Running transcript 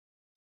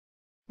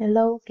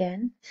Hello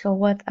again. So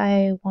what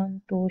I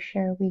want to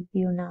share with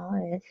you now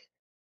is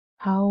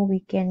how we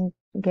can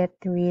get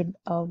rid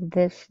of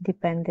this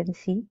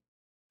dependency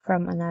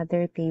from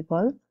another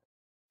table.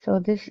 So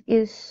this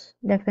is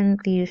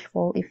definitely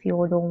useful if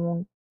you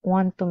don't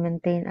want to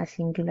maintain a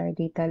singular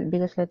data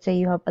because let's say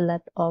you have a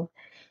lot of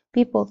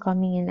people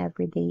coming in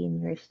every day in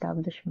your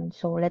establishment.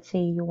 So let's say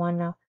you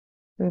wanna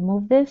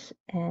remove this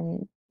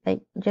and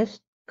like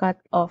just cut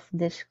off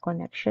this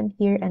connection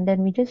here and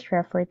then we just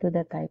refer to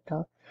the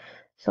title.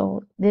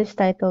 So this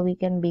title, we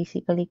can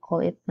basically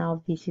call it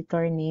now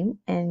visitor name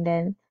and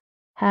then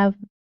have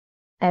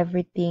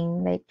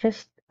everything like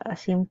just a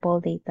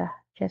simple data,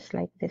 just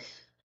like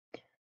this.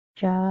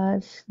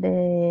 Just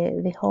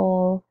the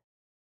whole,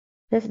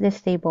 just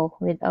this table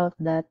without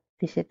that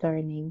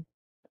visitor name.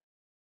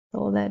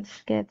 So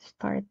let's get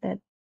started.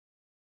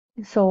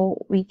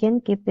 So we can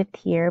keep it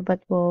here,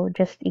 but we'll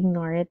just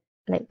ignore it.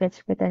 Like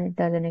let's pretend it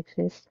doesn't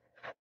exist.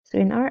 So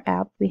in our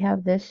app, we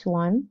have this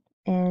one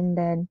and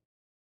then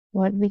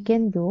what we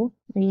can do,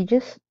 we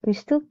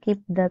still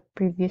keep the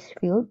previous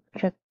field,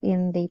 check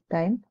in date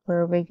time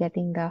where we're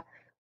getting the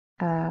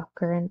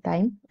current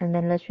time, and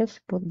then let's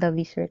just put the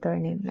visitor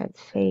name.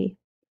 Let's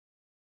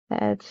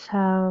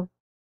have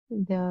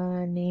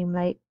the name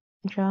like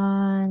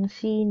John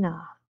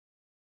Cena.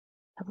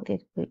 Put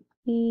it with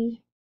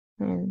E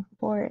and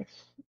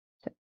Forest.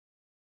 So,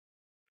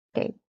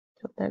 okay,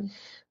 so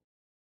that's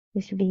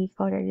this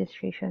vehicle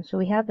registration. So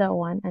we have that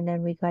one, and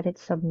then we got it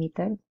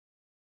submitted.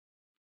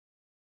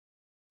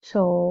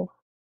 So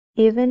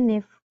even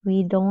if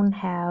we don't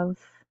have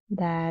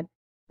that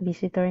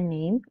visitor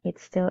name,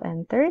 it's still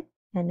entered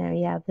and then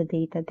we have the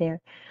data there.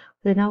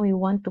 So now we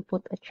want to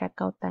put a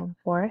checkout time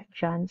for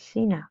John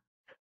Cena.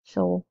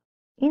 So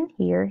in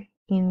here,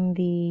 in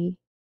the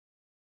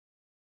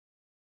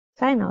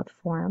sign out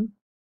form,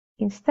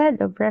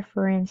 instead of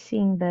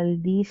referencing the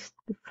list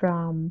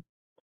from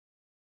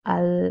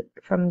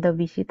the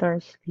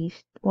visitors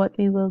list, what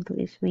we will do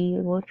is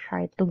we will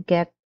try to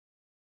get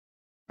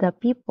the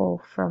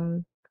people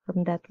from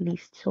that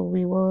list. So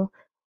we will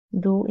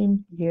do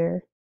in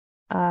here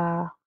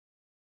uh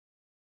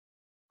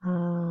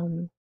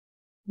um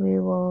we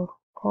will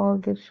call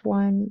this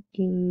one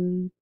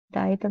the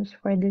items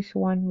for this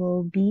one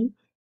will be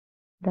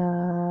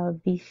the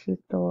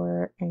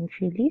visitor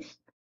entry list.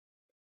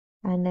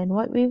 And then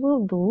what we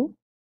will do,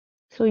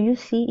 so you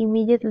see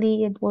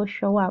immediately it will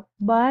show up,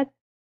 but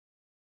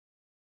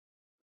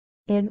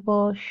it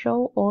will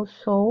show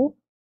also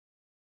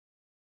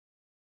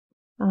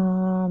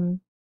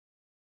um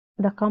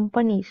the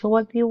company. So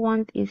what we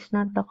want is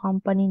not the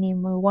company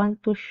name, we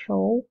want to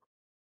show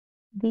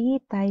the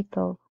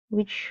title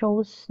which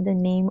shows the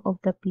name of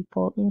the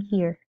people in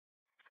here.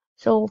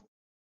 So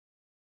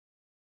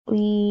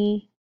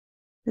we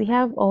we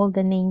have all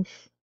the names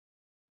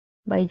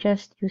by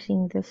just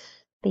using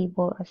this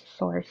table as a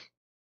source.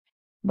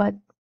 But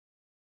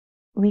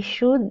we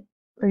should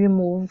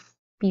remove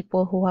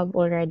people who have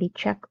already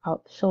checked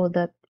out so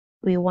that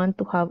we want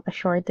to have a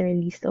shorter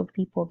list of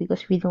people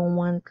because we don't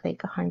want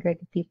like 100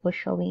 people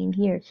showing in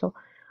here. So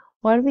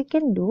what we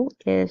can do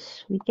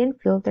is we can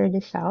filter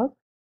this out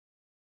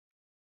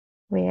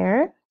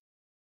where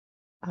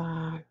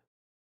uh,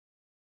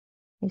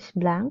 is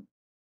blank,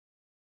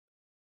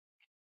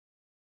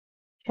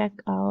 check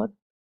out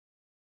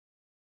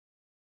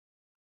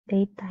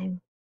date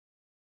time.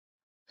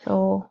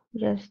 So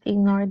just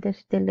ignore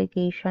this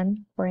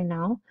delegation for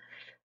now.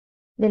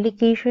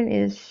 Delegation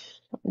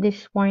is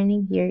this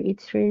warning here.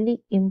 It's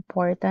really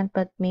important,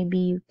 but maybe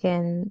you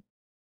can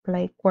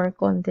like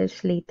work on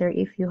this later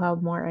if you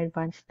have more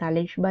advanced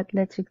knowledge. But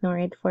let's ignore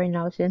it for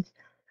now since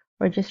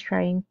we're just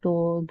trying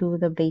to do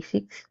the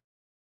basics.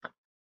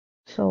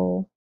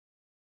 So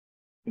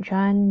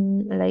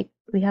John, like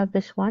we have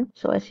this one.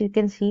 So as you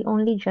can see,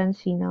 only John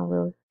Cena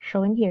will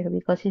show in here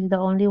because he's the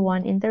only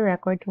one in the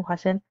record who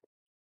hasn't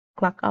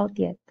clocked out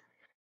yet.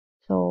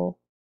 So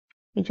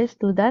we just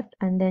do that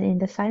and then in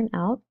the sign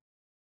out,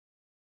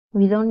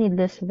 we don't need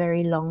this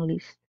very long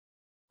list.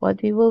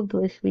 What we will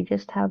do is we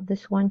just have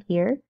this one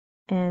here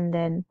and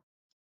then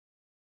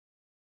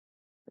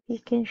we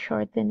can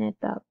shorten it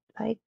up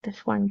like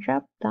this one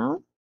drop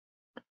down,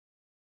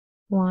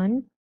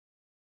 one,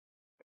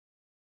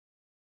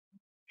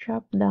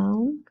 drop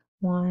down,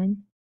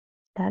 one,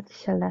 that's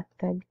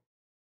selected.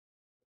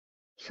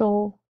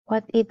 So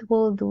what it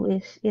will do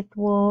is it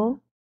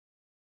will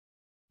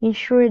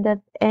ensure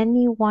that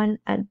anyone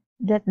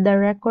that the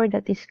record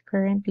that is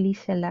currently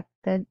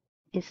selected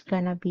is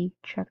gonna be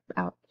checked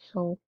out.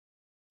 So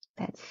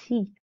let's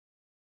see.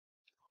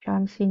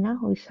 John Cena,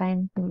 we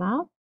signed him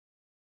out.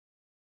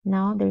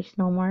 Now there's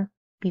no more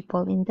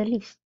people in the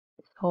list.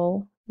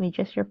 So we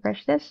just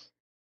refresh this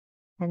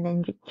and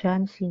then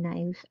John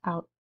Cena is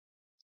out.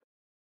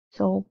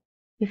 So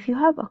if you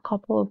have a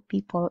couple of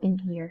people in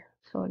here,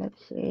 so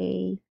let's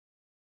say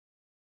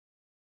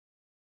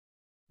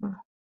uh,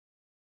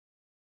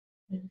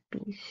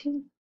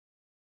 ABC,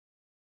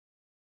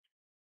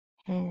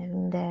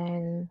 and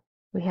then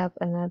we have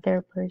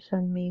another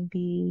person,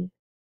 maybe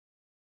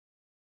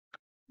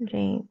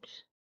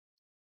James.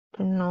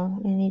 don't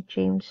know any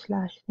James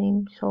last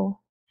name. So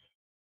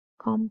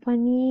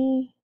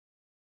company,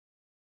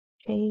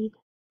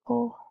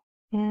 Jayco,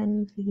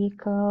 and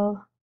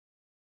vehicle.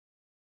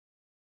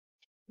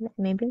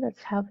 Maybe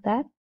let's have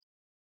that.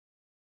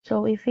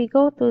 So if we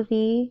go to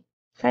the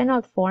sign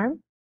out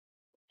form,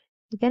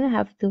 we're gonna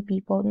have two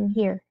people in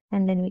here,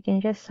 and then we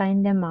can just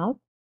sign them out,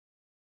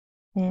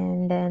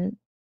 and then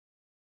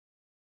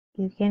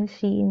you can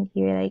see in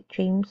here like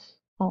James.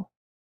 Oh,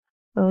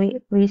 well,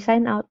 we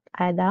sign out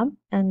Adam,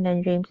 and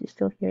then James is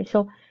still here.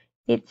 So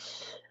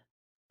it's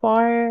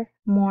far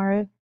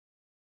more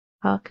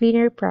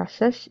cleaner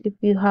process if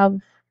you have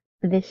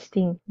this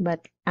thing,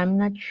 but I'm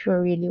not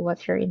sure really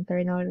what's your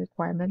internal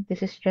requirement.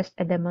 This is just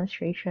a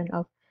demonstration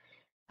of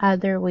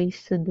other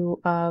ways to do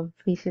a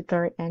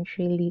visitor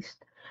entry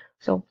list.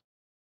 So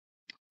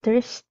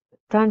there's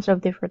tons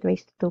of different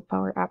ways to do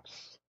Power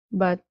Apps,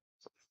 but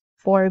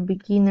for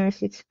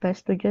beginners, it's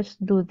best to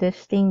just do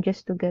this thing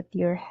just to get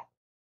your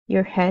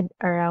head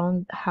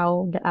around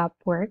how the app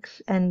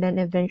works, and then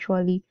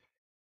eventually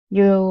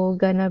you're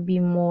gonna be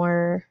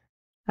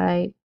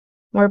like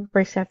more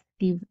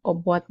perceptive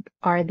of what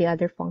are the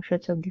other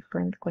functions of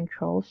different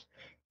controls,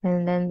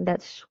 and then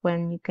that's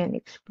when you can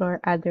explore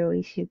other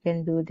ways you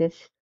can do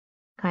this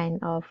kind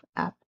of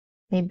app.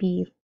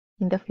 Maybe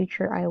in the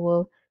future I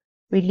will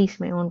release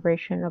my own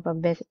version of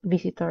a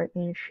visitor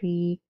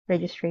entry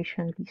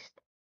registration list.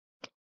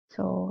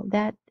 So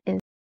that is